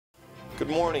Good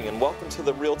morning and welcome to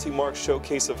the RealtyMark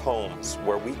Showcase of Homes,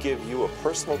 where we give you a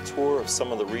personal tour of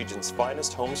some of the region's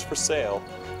finest homes for sale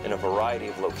in a variety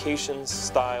of locations,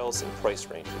 styles, and price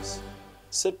ranges.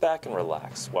 Sit back and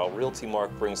relax while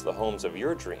RealtyMark brings the homes of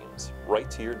your dreams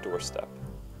right to your doorstep.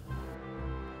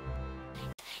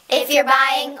 If you're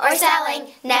buying or selling,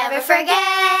 never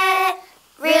forget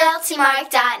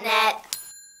RealtyMark.net.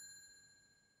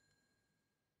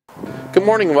 Good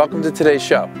morning and welcome to today's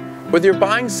show. Whether you're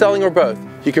buying, selling, or both,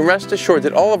 you can rest assured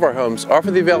that all of our homes offer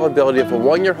the availability of a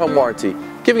 1-year home warranty,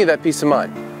 giving you that peace of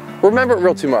mind. Remember at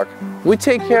RealtyMark, we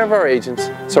take care of our agents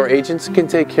so our agents can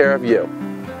take care of you.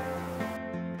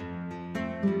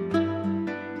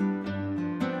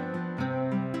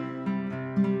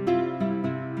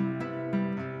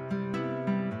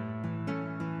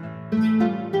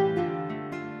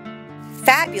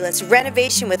 Fabulous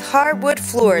renovation with hardwood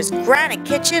floors, granite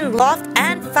kitchen, loft,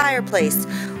 and fireplace.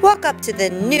 Walk up to the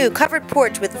new covered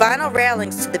porch with vinyl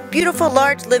railings to the beautiful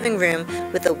large living room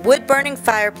with a wood-burning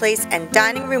fireplace and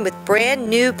dining room with brand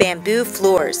new bamboo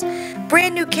floors.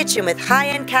 Brand new kitchen with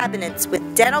high-end cabinets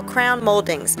with dental crown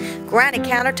moldings, granite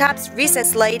countertops,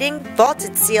 recessed lighting,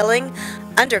 vaulted ceiling,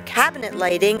 under cabinet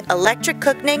lighting, electric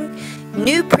cooking,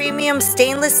 new premium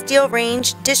stainless steel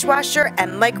range, dishwasher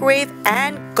and microwave,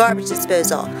 and garbage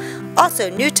disposal. Also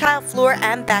new tile floor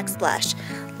and backsplash.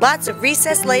 Lots of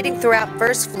recessed lighting throughout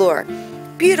first floor.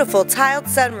 Beautiful tiled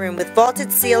sunroom with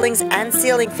vaulted ceilings and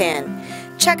ceiling fan.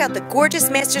 Check out the gorgeous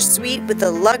master suite with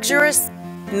the luxurious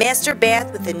master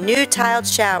bath with a new tiled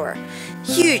shower.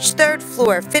 Huge third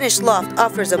floor finished loft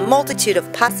offers a multitude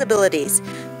of possibilities.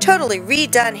 Totally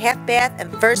redone half bath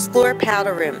and first floor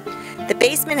powder room. The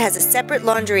basement has a separate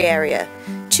laundry area,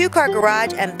 2-car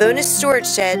garage and bonus storage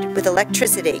shed with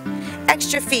electricity.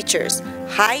 Extra features,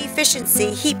 high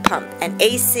efficiency heat pump and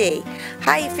AC,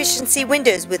 high efficiency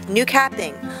windows with new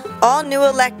capping, all new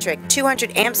electric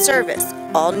 200 amp service,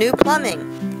 all new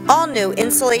plumbing, all new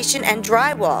insulation and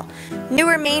drywall,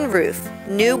 newer main roof,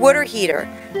 new water heater.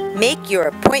 Make your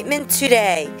appointment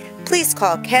today. Please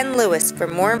call Ken Lewis for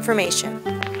more information.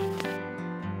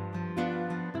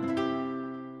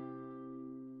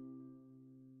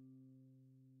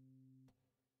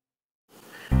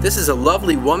 This is a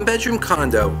lovely 1-bedroom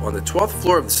condo on the 12th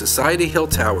floor of the Society Hill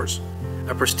Towers.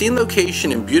 A pristine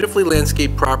location and beautifully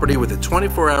landscaped property with a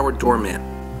 24-hour doorman.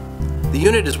 The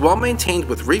unit is well maintained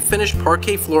with refinished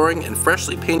parquet flooring and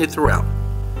freshly painted throughout.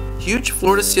 Huge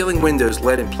floor-to-ceiling windows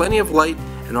let in plenty of light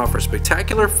and offer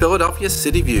spectacular Philadelphia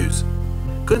city views.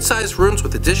 Good-sized rooms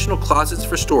with additional closets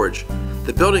for storage.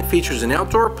 The building features an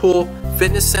outdoor pool,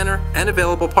 fitness center, and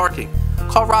available parking.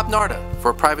 Call Rob Narda for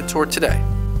a private tour today.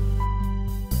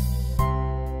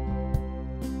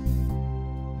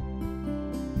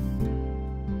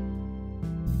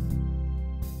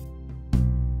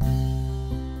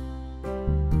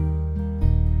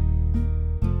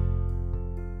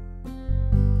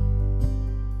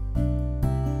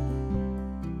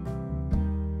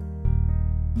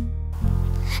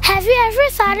 Have you ever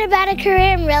thought about a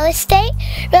career in real estate?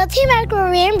 RealtyMark will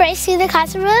reimburse you the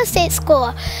cost of real estate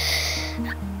school.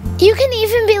 You can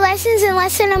even be licensed in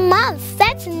less than a month.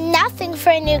 That's nothing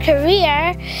for a new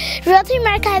career.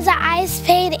 RealtyMark has the highest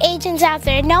paid agents out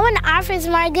there. No one offers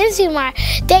more, gives you more.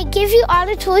 They give you all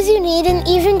the tools you need and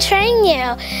even train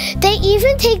you. They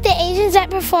even take the agents that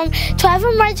perform 12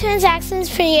 or more transactions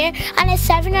per year on a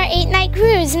 7 or 8 night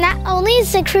cruise. Not only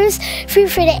is the cruise free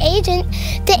for the agent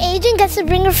gets to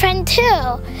bring a friend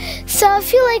too. So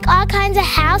if you like all kinds of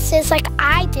houses like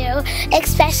I do,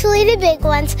 especially the big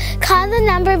ones, call the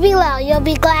number below. You'll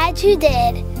be glad you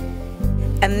did.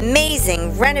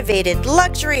 Amazing renovated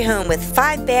luxury home with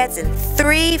 5 baths and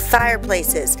 3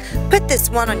 fireplaces. Put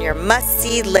this one on your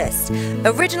must-see list.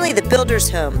 Originally the builder's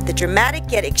home, the dramatic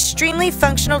yet extremely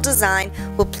functional design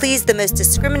will please the most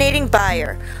discriminating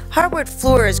buyer. Hardwood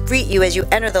floors greet you as you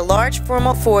enter the large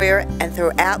formal foyer and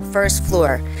throughout first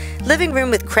floor. Living room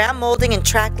with crown molding and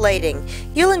track lighting.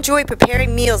 You'll enjoy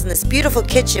preparing meals in this beautiful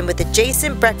kitchen with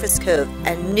adjacent breakfast cove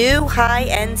and new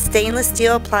high-end stainless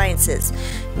steel appliances.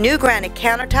 New granite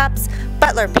countertops,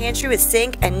 butler pantry with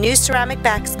sink and new ceramic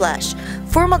backsplash.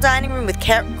 Formal dining room with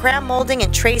crown molding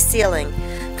and tray ceiling.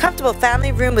 Comfortable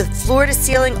family room with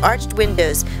floor-to-ceiling arched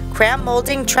windows, crown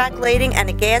molding, track lighting, and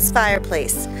a gas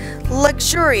fireplace.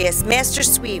 Luxurious master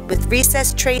suite with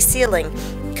recessed tray ceiling.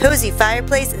 Cozy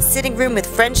fireplace and sitting room with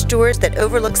French doors that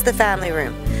overlooks the family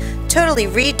room. Totally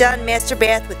redone master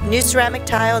bath with new ceramic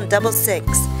tile and double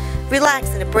sinks. Relax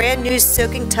in a brand new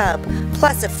soaking tub,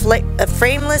 plus a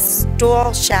frameless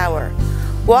stall shower.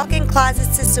 walk-in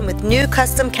closet system with new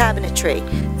custom cabinetry,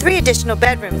 3 additional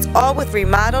bedrooms, all with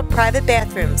remodeled private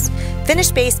bathrooms,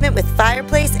 finished basement with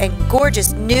fireplace and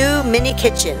gorgeous new mini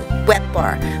kitchen, wet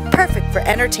bar, perfect for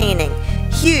entertaining,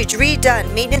 huge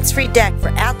redone maintenance-free deck for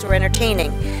outdoor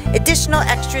entertaining. Additional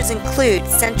extras include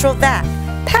central vac,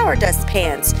 power dust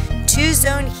pans,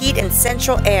 2-zone heat and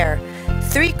central air,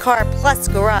 3-car plus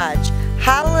garage,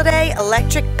 holiday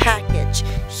electric package,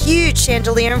 huge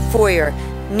chandelier and foyer,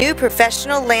 new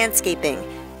professional landscaping.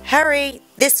 Hurry,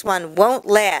 this one won't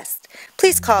last.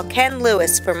 Please call Ken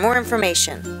Lewis for more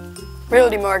information.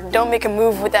 RealtyMark, don't make a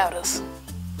move without us.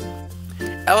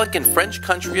 Elegant French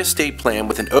country estate plan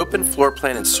with an open floor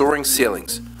plan and soaring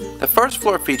ceilings. The first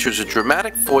floor features a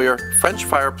dramatic foyer, French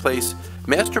fireplace,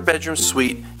 master bedroom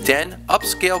suite, den,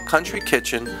 upscale country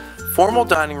kitchen, formal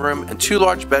dining room, and 2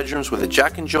 large bedrooms with a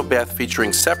Jack and Jill bath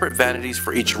featuring separate vanities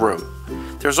for each room.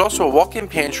 There's also a walk-in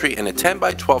pantry and a 10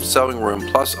 by 12 sewing room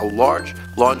plus a large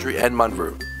laundry and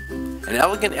mudroom. An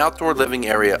elegant outdoor living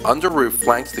area under roof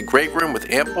flanks the great room with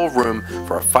ample room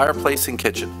for a fireplace and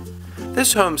kitchen.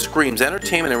 This home screams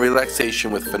entertainment and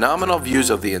relaxation with phenomenal views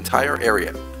of the entire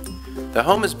area. The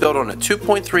home is built on a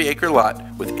 2.3 acre lot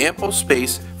with ample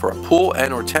space for a pool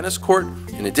and or tennis court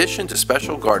in addition to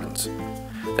special gardens.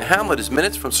 The hamlet is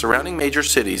minutes from surrounding major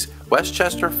cities,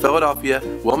 Westchester, Philadelphia,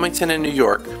 Wilmington, and New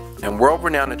York, and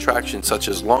world-renowned attractions such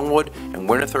as Longwood and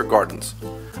Winterthur Gardens.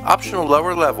 Optional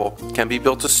lower level can be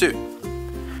built to suit.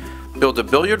 Build a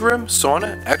billiard room,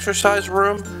 sauna, exercise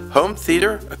room, home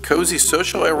theater, a cozy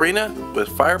social arena with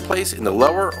fireplace in the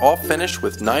lower, all finished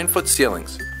with 9-foot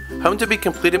ceilings. Home to be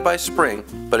completed by spring,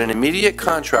 but an immediate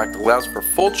contract allows for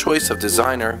full choice of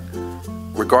designer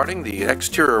regarding the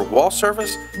exterior wall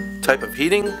surface, type of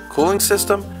heating, cooling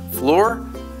system, floor,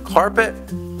 carpet,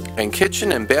 and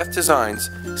kitchen and bath designs,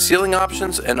 ceiling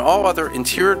options, and all other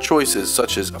interior choices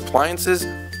such as appliances,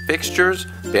 fixtures,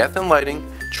 bath and lighting,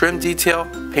 trim detail,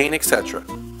 paint, etc.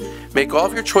 Make all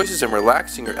of your choices and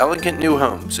relax in your elegant new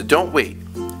home, so don't wait.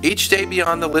 Each day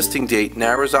beyond the listing date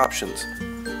narrows options.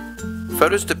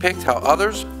 Photos depict how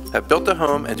others have built a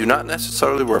home and do not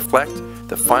necessarily reflect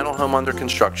the final home under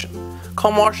construction.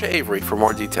 Call Marsha Avery for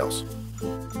more details.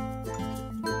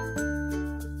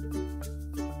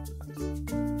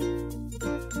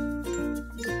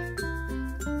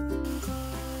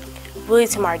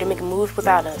 RealtyMark, don't make a move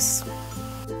without us.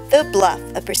 The Bluff,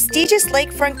 a prestigious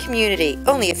lakefront community.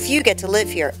 Only a few get to live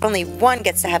here. Only one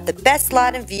gets to have the best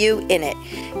lot and view in it.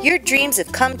 Your dreams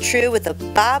have come true with a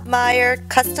Bob Meyer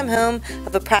custom home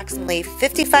of approximately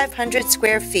 5,500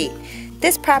 square feet.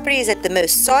 This property is at the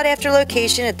most sought-after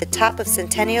location at the top of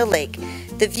Centennial Lake.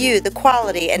 The view, the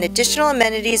quality, and additional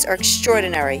amenities are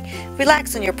extraordinary.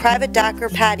 Relax on your private dock or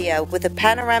patio with a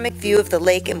panoramic view of the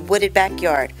lake and wooded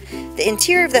backyard. The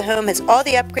interior of the home has all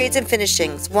the upgrades and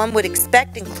finishings one would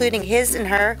expect, including his and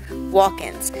her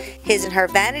walk-ins, his and her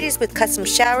vanities with custom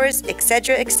showers,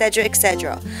 etc., etc.,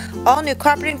 etc. All new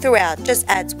carpeting throughout just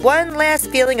adds one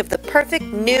last feeling of the perfect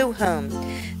new home.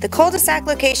 The cul-de-sac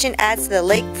location adds to the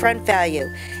lakefront value.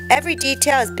 Every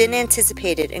detail has been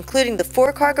anticipated, including the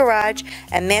 4-car garage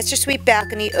and master suite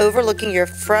balcony overlooking your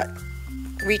front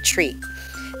retreat.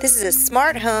 This is a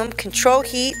smart home, control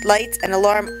heat, lights, and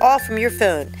alarm all from your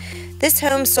phone. This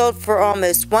home sold for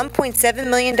almost $1.7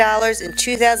 million in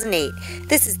 2008.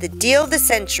 This is the deal of the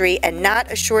century and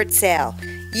not a short sale.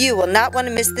 You will not want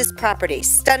to miss this property.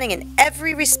 Stunning in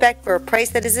every respect for a price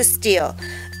that is a steal.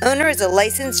 Owner is a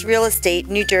licensed real estate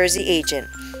New Jersey agent.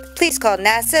 Please call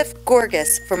Nassif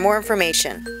Gorgas for more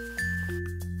information.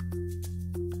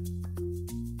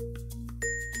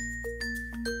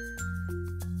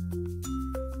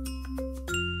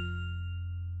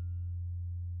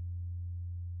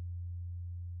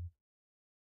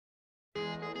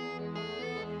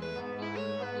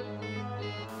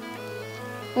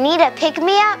 Need a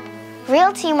pick-me-up?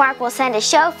 RealtyMark will send a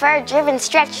chauffeur-driven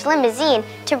stretch limousine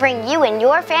to bring you and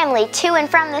your family to and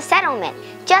from the settlement.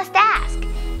 Just ask.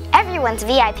 Everyone's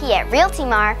VIP at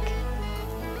RealtyMark.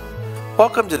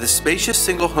 Welcome to the spacious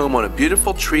single home on a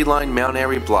beautiful tree-lined Mount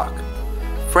Airy block.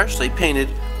 Freshly painted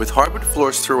with hardwood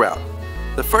floors throughout.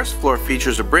 The first floor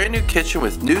features a brand new kitchen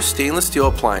with new stainless steel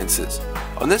appliances.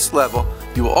 On this level,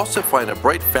 you will also find a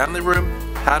bright family room,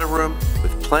 powder room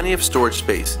with plenty of storage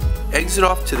space. Exit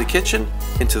off to the kitchen,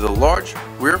 into the large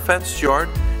rear fenced yard,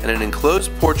 and an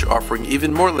enclosed porch offering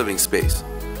even more living space.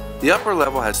 The upper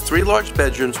level has 3 large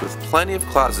bedrooms with plenty of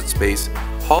closet space,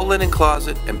 hall linen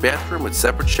closet, and bathroom with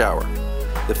separate shower.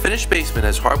 The finished basement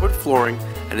has hardwood flooring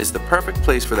and is the perfect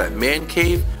place for that man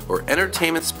cave or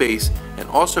entertainment space, and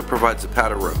also provides a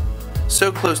powder room.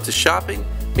 So close to shopping,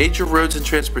 major roads and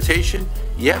transportation,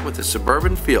 yet with a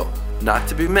suburban feel. Not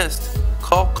to be missed,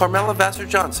 call Carmela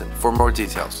Vassar-Johnson for more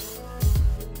details.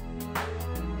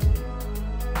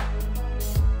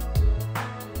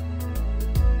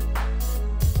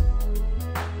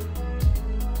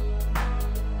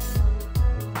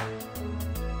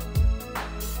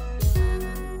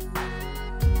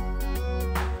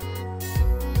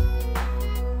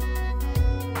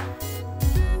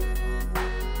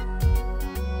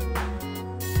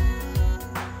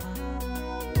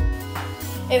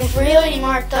 If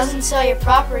RealtyMark doesn't sell your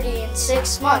property in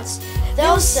 6 months,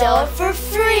 they'll sell it for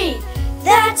free.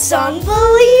 That's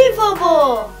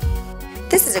unbelievable!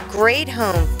 This is a great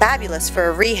home, fabulous for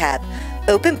a rehab.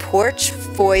 Open porch,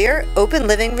 foyer, open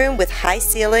living room with high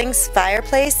ceilings,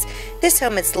 fireplace. This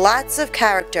home has lots of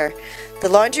character. The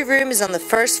laundry room is on the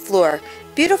first floor.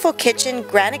 Beautiful kitchen,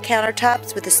 granite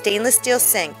countertops with a stainless steel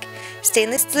sink,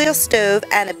 stainless steel stove,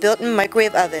 and a built-in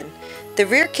microwave oven. The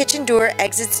rear kitchen door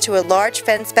exits to a large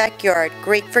fenced backyard,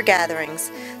 great for gatherings.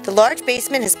 The large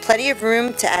basement has plenty of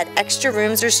room to add extra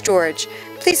rooms or storage.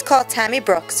 Please call Tammy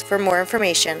Brooks for more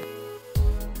information.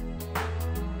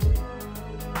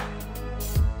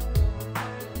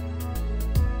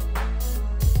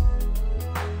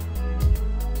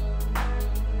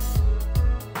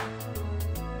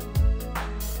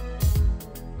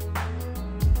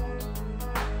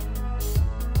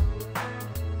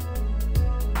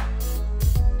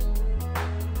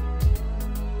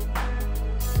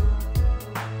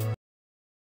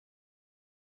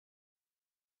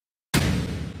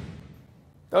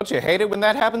 Don't you hate it when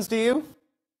that happens to you?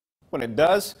 When it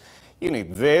does, you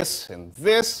need this and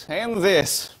this and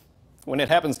this. When it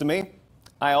happens to me,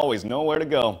 I always know where to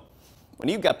go. When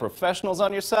you've got professionals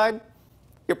on your side,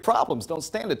 your problems don't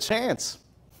stand a chance.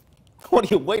 What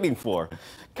are you waiting for?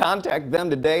 Contact them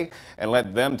today and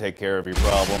let them take care of your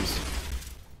problems.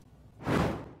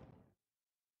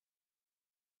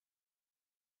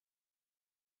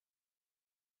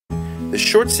 The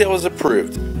short sale is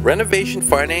approved. Renovation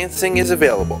financing is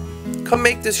available. Come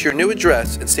make this your new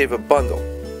address and save a bundle.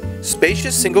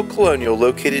 Spacious single colonial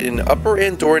located in the Upper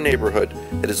Andorra neighborhood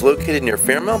that is located near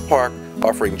Fairmount Park,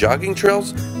 offering jogging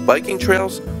trails, biking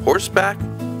trails, horseback,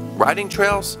 riding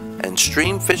trails, and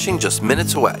stream fishing just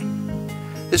minutes away.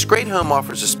 This great home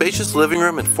offers a spacious living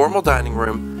room and formal dining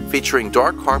room featuring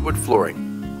dark hardwood flooring,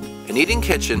 an eating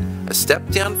kitchen, a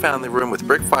step-down family room with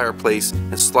brick fireplace,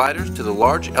 and sliders to the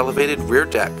large elevated rear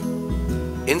deck.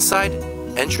 Inside,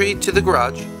 entry to the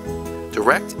garage,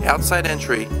 direct outside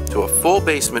entry to a full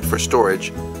basement for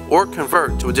storage, or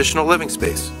convert to additional living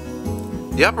space.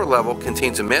 The upper level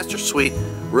contains a master suite,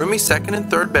 roomy second and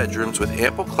third bedrooms with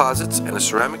ample closets and a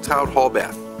ceramic tiled hall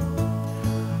bath.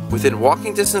 Within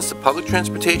walking distance to public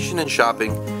transportation and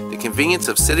shopping, the convenience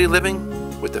of city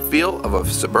living with the feel of a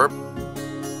suburban.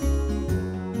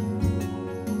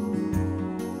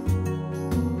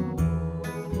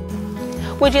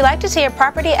 Would you like to see your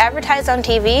property advertised on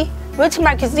TV?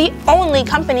 RealtyMark is the only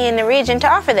company in the region to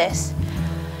offer this.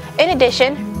 In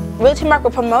addition, RealtyMark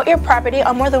will promote your property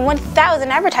on more than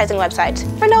 1,000 advertising websites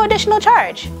for no additional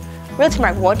charge.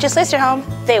 RealtyMark won't just list your home,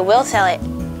 they will sell it.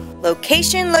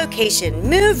 Location, location,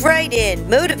 move right in,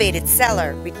 motivated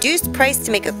seller, reduced price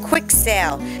to make a quick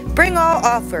sale. Bring all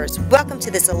offers. Welcome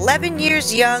to this 11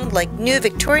 years young, like new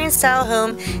Victorian-style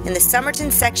home in the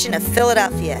Somerton section of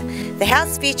Philadelphia. The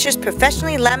house features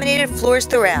professionally laminated floors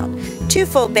throughout, 2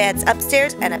 full baths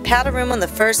upstairs and a powder room on the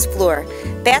first floor.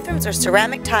 Bathrooms are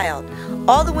ceramic tiled.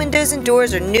 All the windows and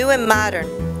doors are new and modern.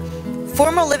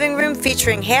 Formal living room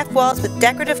featuring half walls with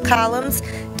decorative columns,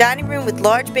 dining room with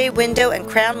large bay window and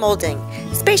crown molding,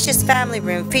 spacious family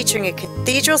room featuring a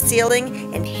cathedral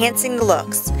ceiling enhancing the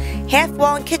looks. Half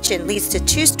wall and kitchen leads to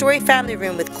 2-story family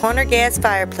room with corner gas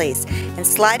fireplace and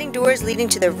sliding doors leading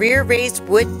to the rear raised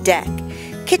wood deck.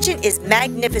 Kitchen is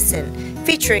magnificent,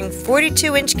 featuring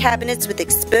 42-inch cabinets with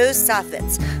exposed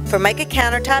soffits, Formica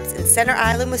countertops and center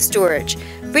island with storage,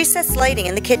 recessed lighting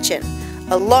in the kitchen,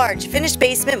 a large finished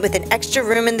basement with an extra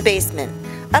room in the basement.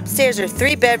 Upstairs are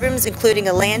 3 bedrooms including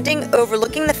a landing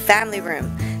overlooking the family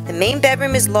room. The main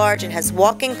bedroom is large and has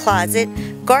walk-in closet,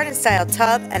 garden-style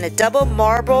tub, and a double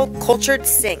marble cultured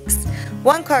sinks.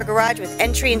 1-car garage with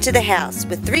entry into the house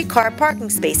with 3-car parking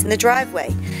space in the driveway.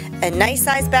 A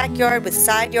nice-sized backyard with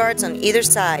side yards on either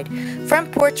side.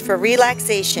 Front porch for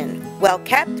relaxation.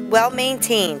 Well-kept,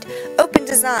 well-maintained. Open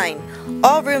design.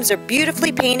 All rooms are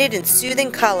beautifully painted in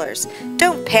soothing colors.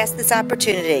 Don't pass this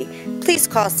opportunity. Please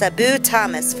call Sabu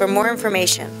Thomas for more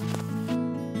information.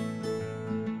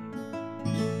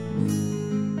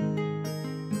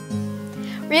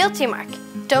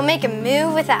 RealtyMark. Don't make a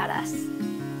move without us.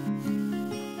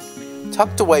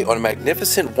 Tucked away on a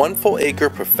magnificent 1 full acre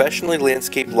professionally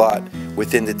landscaped lot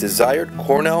within the desired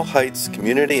Cornell Heights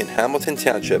community in Hamilton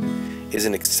Township is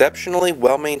an exceptionally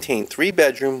well-maintained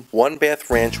 3-bedroom, 1-bath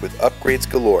ranch with upgrades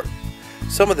galore.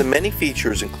 Some of the many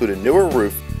features include a newer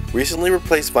roof, recently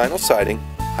replaced vinyl siding,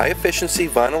 high-efficiency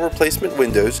vinyl replacement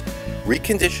windows,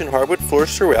 reconditioned hardwood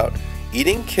floors throughout,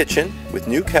 eating kitchen with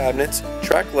new cabinets,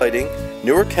 track lighting,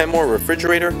 newer Kenmore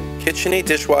refrigerator, KitchenAid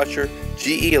dishwasher,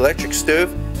 GE electric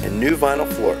stove, and new vinyl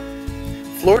floor.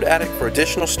 Floored attic for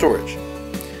additional storage.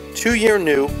 2-year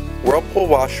new Whirlpool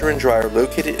washer and dryer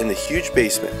located in the huge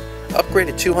basement.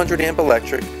 Upgraded 200 amp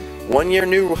electric, 1-year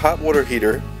new hot water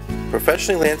heater,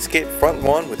 professionally landscaped front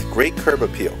lawn with great curb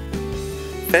appeal.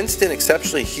 Fenced in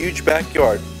exceptionally huge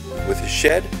backyard with a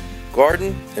shed,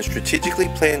 garden, and strategically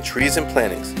planned trees and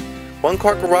plantings.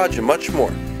 1-car garage and much more.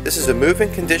 This is a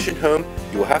move-in condition home.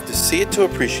 You will have to see it to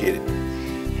appreciate it.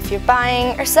 If you're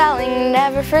buying or selling,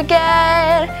 never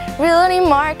forget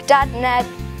RealtyMark.net.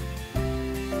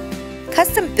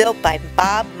 Custom built by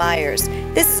Bob Myers.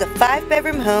 This is a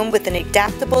 5-bedroom home with an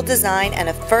adaptable design and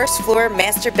a first-floor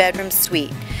master bedroom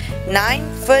suite.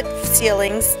 9-foot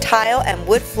ceilings, tile and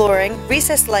wood flooring,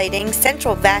 recessed lighting,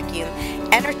 central vacuum,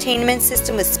 entertainment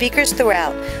system with speakers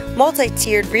throughout,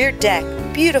 multi-tiered rear deck,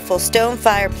 beautiful stone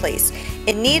fireplace.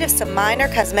 In need of some minor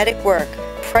cosmetic work.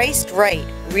 Priced right,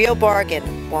 real bargain.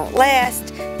 Won't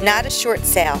last, not a short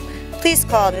sale. Please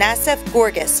call Nassif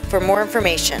Gorgas for more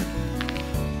information.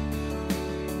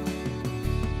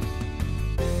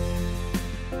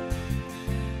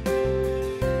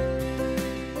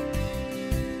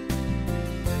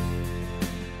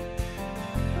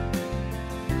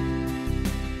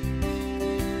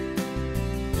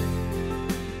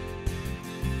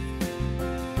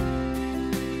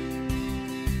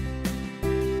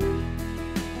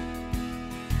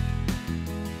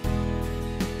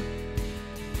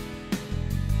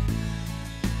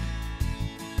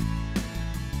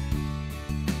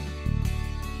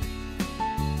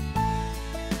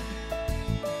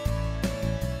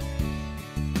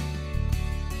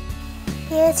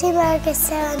 RealtyMark is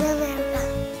selling America,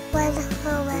 one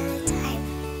home at a time.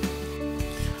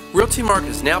 RealtyMark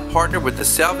is now partnered with the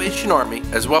Salvation Army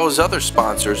as well as other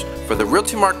sponsors for the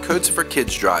RealtyMark Coats for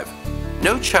Kids drive.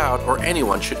 No child or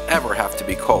anyone should ever have to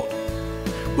be cold.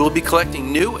 We will be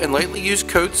collecting new and lightly used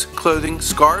coats, clothing,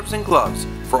 scarves, and gloves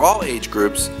for all age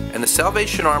groups, and the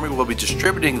Salvation Army will be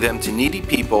distributing them to needy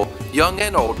people, young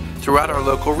and old, throughout our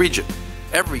local region.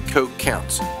 Every coat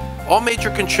counts. All major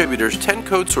contributors, 10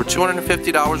 coats or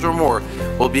 $250 or more,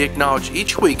 will be acknowledged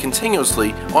each week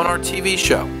continuously on our TV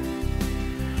show.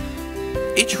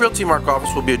 Each RealtyMark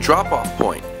office will be a drop-off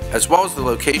point, as well as the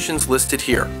locations listed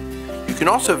here. You can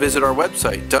also visit our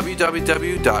website,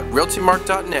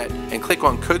 www.realtymark.net, and click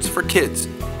on Coats for Kids.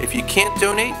 If you can't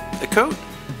donate a coat,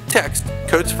 text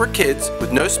Coats for Kids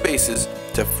with no spaces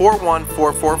to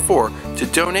 41444 to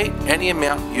donate any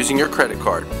amount using your credit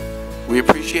card. We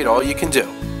appreciate all you can do.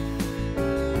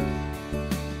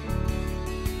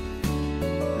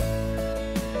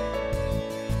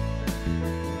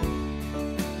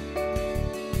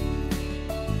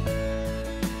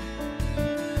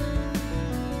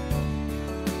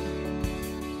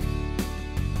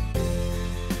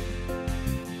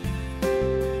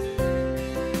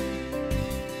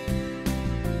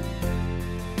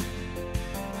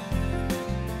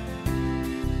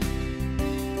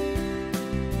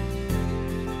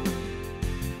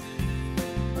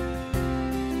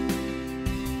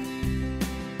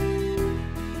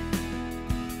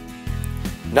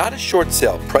 Not a short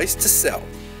sale, priced to sell.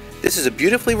 This is a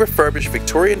beautifully refurbished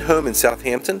Victorian home in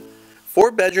Southampton.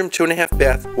 4-bedroom,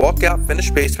 2.5-bath, walkout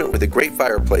finished basement with a great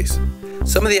fireplace.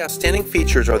 Some of the outstanding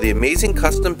features are the amazing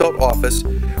custom-built office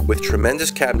with tremendous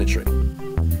cabinetry.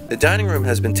 The dining room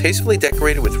has been tastefully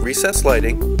decorated with recessed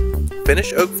lighting,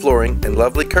 finished oak flooring, and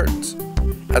lovely curtains.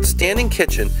 Outstanding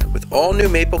kitchen with all new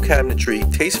maple cabinetry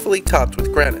tastefully topped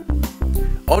with granite.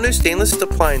 All new stainless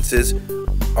appliances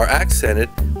are accented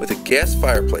with a gas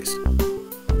fireplace.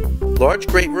 Large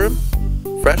great room,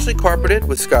 freshly carpeted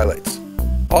with skylights.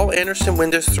 All Anderson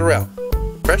windows throughout.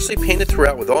 Freshly painted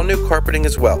throughout with all new carpeting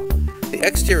as well. The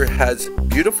exterior has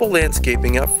beautiful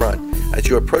landscaping out front as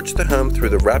you approach the home through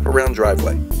the wraparound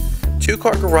driveway.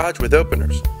 2-car garage with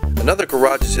openers. Another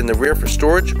garage is in the rear for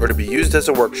storage or to be used as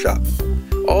a workshop.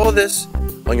 All of this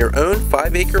on your own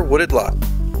 5-acre wooded lot.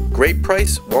 Great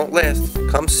price, won't last.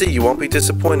 Come see, you won't be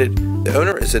disappointed. The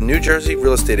owner is a New Jersey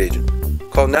real estate agent.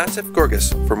 Call Nassif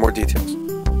Gorgas for more details.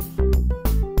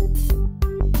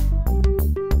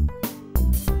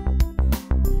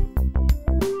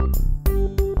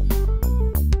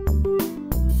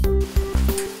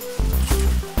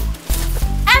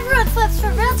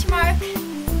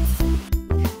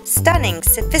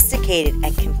 looking sophisticated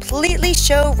and completely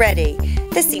show ready.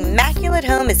 This immaculate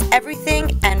home is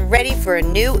everything and ready for a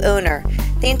new owner.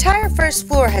 The entire first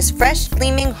floor has fresh,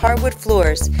 gleaming hardwood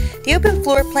floors. The open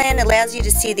floor plan allows you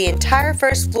to see the entire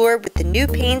first floor with the new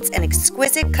paints and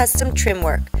exquisite custom trim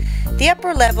work. The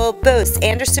upper level boasts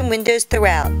Anderson windows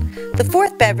throughout. The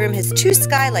fourth bedroom has 2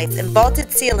 skylights and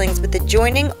vaulted ceilings with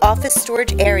adjoining office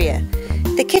storage area.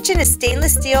 The kitchen is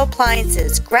stainless steel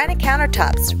appliances, granite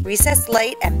countertops, recessed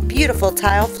light, and beautiful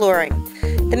tile flooring.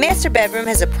 The master bedroom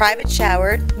has a private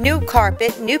shower, new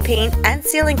carpet, new paint, and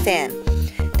ceiling fan.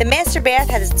 The master bath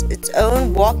has its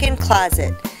own walk-in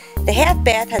closet. The half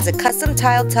bath has a custom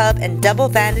tile tub and double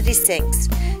vanity sinks.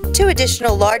 2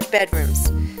 additional large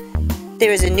bedrooms.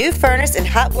 There is a new furnace and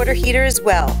hot water heater as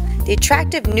well. The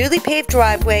attractive newly paved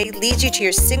driveway leads you to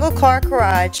your single-car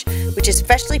garage, which is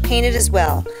freshly painted as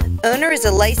well. Owner is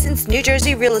a licensed New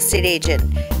Jersey real estate agent.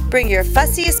 Bring your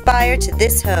fussiest buyer to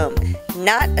this home,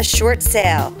 not a short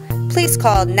sale. Please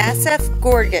call Nassif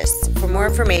Gorgas for more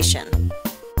information.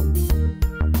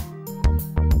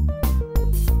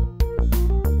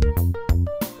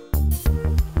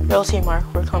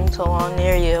 RealtyMark, we're coming to a lawn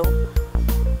near you.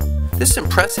 This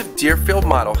impressive Deerfield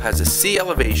model has a C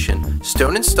elevation,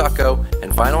 stone and stucco,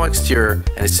 and vinyl exterior,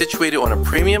 and is situated on a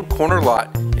premium corner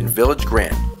lot in Village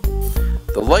Grant.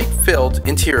 The light-filled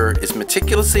interior is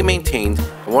meticulously maintained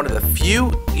and one of the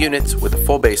few units with a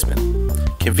full basement,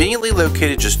 conveniently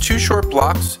located just 2 short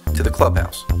blocks to the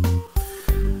clubhouse.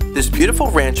 This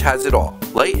beautiful ranch has it all: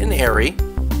 light and airy,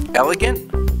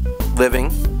 elegant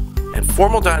living, and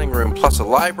formal dining room, plus a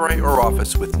library or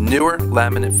office with newer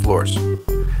laminate floors.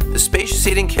 The spacious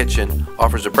eating kitchen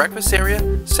offers a breakfast area,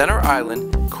 center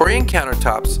island, Korean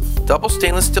countertops, double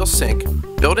stainless steel sink,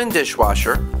 built-in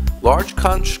dishwasher, large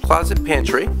closet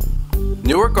pantry,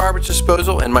 newer garbage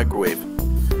disposal, and microwave.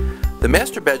 The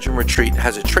master bedroom retreat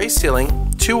has a tray ceiling,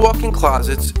 2 walk-in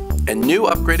closets, and new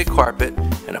upgraded carpet,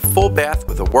 and a full bath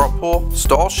with a whirlpool,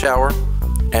 stall shower,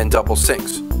 and double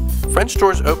sinks. French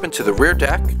doors open to the rear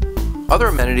deck. Other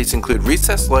amenities include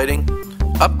recessed lighting,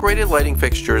 upgraded lighting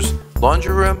fixtures,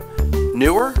 laundry room,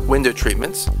 newer window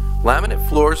treatments, laminate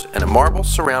floors, and a marble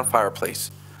surround fireplace.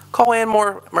 Call Ann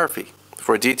Murphy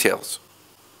for details.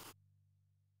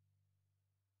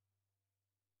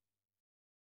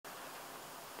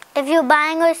 If you're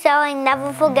buying or selling,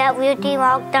 never forget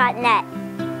RealtyMark.net.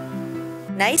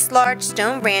 Nice large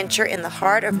stone rancher in the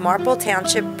heart of Marple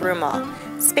Township, Broomall.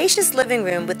 Spacious living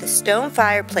room with a stone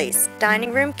fireplace,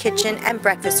 dining room, kitchen, and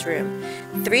breakfast room.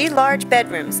 3 large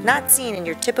bedrooms not seen in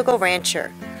your typical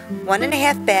rancher.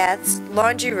 1.5 baths,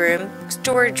 laundry room,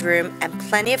 storage room, and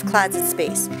plenty of closet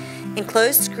space.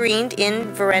 Enclosed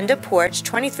screened-in veranda porch,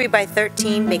 23 by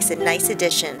 13, makes a nice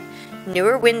addition.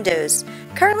 Newer windows.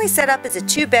 Currently set up as a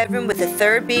 2-bedroom with a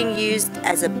 3rd being used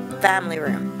as a family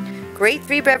room. Great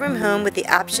 3-bedroom home with the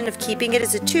option of keeping it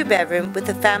as a 2-bedroom with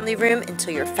a family room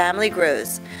until your family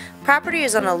grows. Property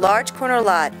is on a large corner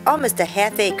lot, almost a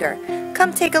 ½ acre.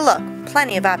 Come take a look.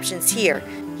 Plenty of options here.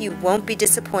 You won't be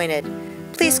disappointed.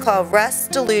 Please call Russ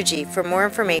DeLuigi for more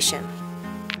information.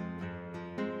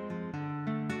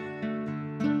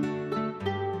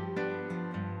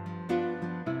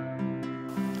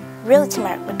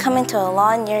 RealtyMark, we're coming to a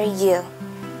lawn near you.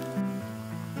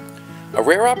 A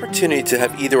rare opportunity to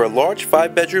have either a large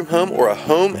 5-bedroom home or a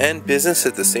home and business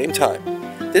at the same time.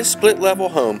 This split-level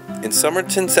home in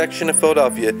Somerton section of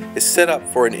Philadelphia is set up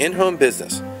for an in-home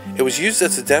business. It was used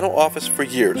as a dental office for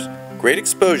years. Great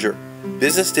exposure.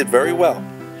 Business did very well.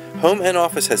 Home and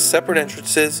office has separate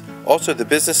entrances. Also, the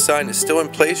business sign is still in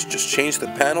place. Just change the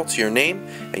panel to your name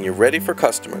and you're ready for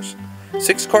customers.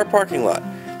 6-car parking lot.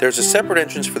 There's a separate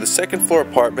entrance for the 2nd floor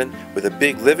apartment with a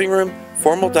big living room,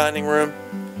 formal dining room,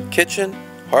 kitchen,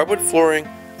 hardwood flooring,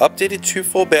 updated 2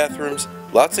 full bathrooms,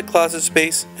 lots of closet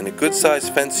space, and a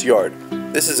good-sized fenced yard.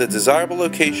 This is a desirable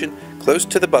location close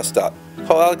to the bus stop.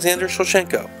 Call Alexander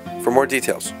Shulchenko for more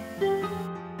details.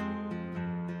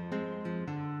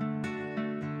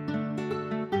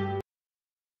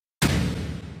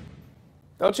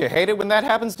 Don't you hate it when that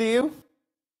happens to you?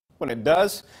 When it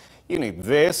does, you need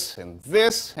this and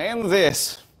this and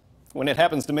this. When it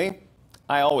happens to me,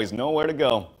 I always know where to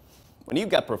go. When you've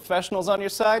got professionals on your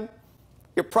side,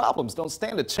 your problems don't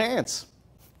stand a chance.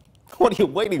 What are you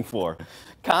waiting for?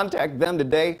 Contact them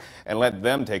today and let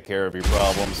them take care of your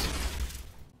problems.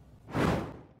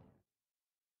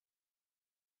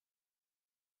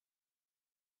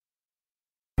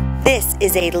 This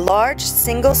is a large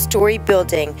single-story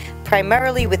building,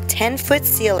 primarily with 10-foot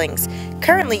ceilings,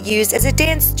 currently used as a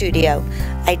dance studio,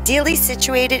 ideally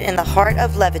situated in the heart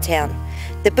of Levittown.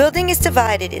 The building is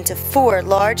divided into 4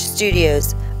 large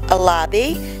studios. a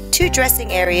lobby, 2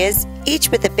 dressing areas, each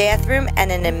with a bathroom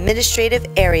and an administrative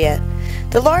area.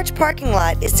 The large parking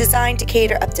lot is designed to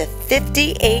cater up to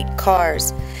 58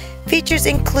 cars. Features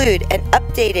include an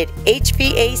updated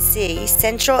HVAC,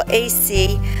 central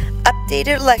AC,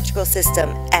 updated electrical system,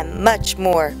 and much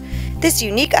more. This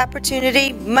unique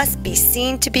opportunity must be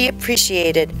seen to be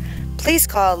appreciated. Please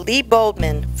call Lee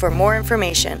Boldman for more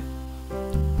information.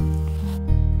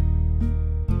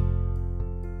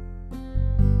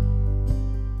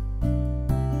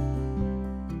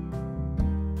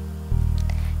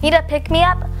 Need a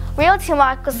pick-me-up?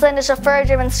 RealtyMark will send a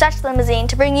chauffeur-driven stretch limousine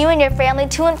to bring you and your family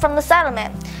to and from the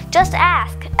settlement. Just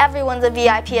ask. Everyone's a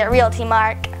VIP at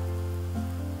RealtyMark.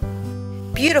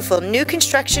 Beautiful new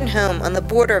construction home on the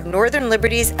border of Northern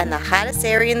Liberties and the hottest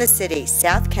area in the city,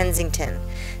 South Kensington.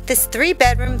 This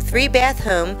 3-bedroom, 3-bath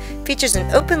home features an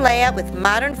open layout with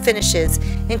modern finishes,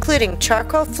 including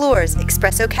charcoal floors,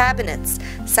 espresso cabinets,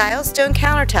 silestone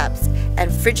countertops,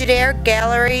 and Frigidaire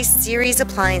Gallery series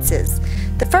appliances.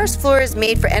 The first floor is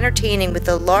made for entertaining with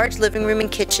a large living room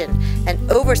and kitchen,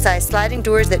 and oversized sliding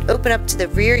doors that open up to the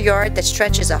rear yard that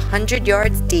stretches 100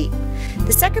 yards deep.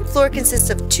 The second floor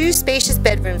consists of 2 spacious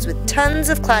bedrooms with tons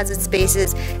of closet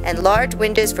spaces and large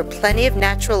windows for plenty of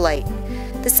natural light.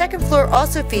 The second floor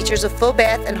also features a full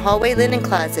bath and hallway linen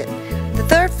closet. The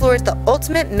third floor is the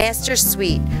ultimate master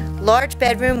suite, large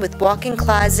bedroom with walk-in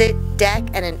closet, deck,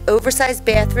 and an oversized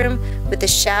bathroom with a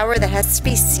shower that has to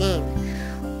be seen.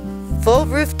 Full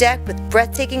roof deck with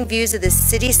breathtaking views of the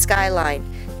city skyline.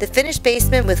 The finished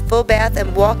basement with full bath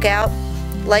and walkout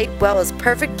light well is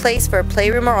perfect place for a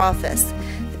playroom or office.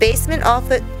 The basement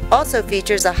also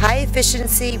features a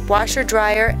high-efficiency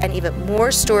washer-dryer and even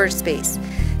more storage space.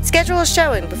 Schedule a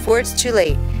showing before it's too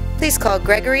late. Please call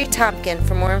Gregory Tompkin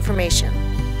for more information.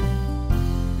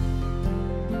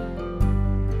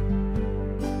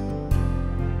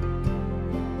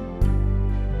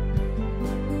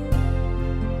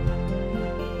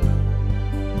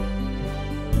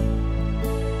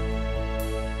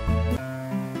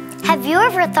 Have you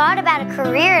ever thought about a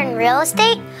career in real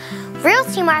estate?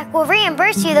 RealtyMark will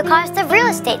reimburse you the cost of real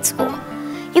estate school.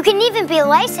 You can even be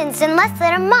licensed in less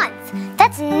than a month.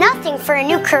 That's nothing for a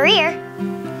new career.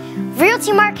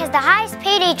 RealtyMark has the highest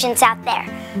paid agents out there.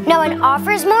 No one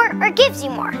offers more or gives you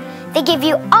more. They give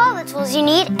you all the tools you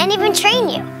need and even train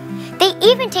you. They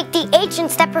even take the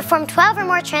agents that perform 12 or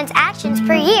more transactions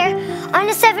per year on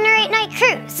a 7 or 8 night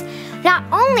cruise. Not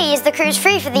only is the cruise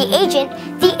free for the agent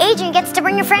gets to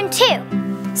bring a friend too.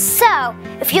 So,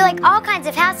 if you like all kinds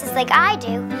of houses like I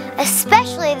do,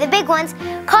 especially the big ones,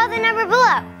 call the number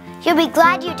below. You'll be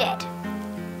glad you did.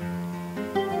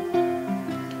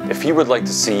 If you would like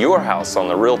to see your house on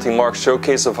the RealtyMark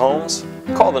Showcase of Homes,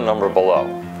 call the number below.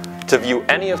 To view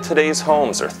any of today's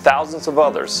homes or thousands of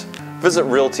others, visit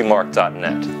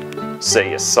RealtyMark.net.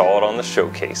 Say you saw it on the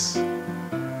showcase.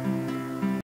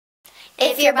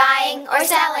 If you're buying or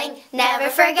selling, never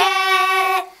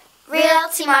forget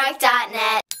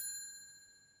RealtyMark.net.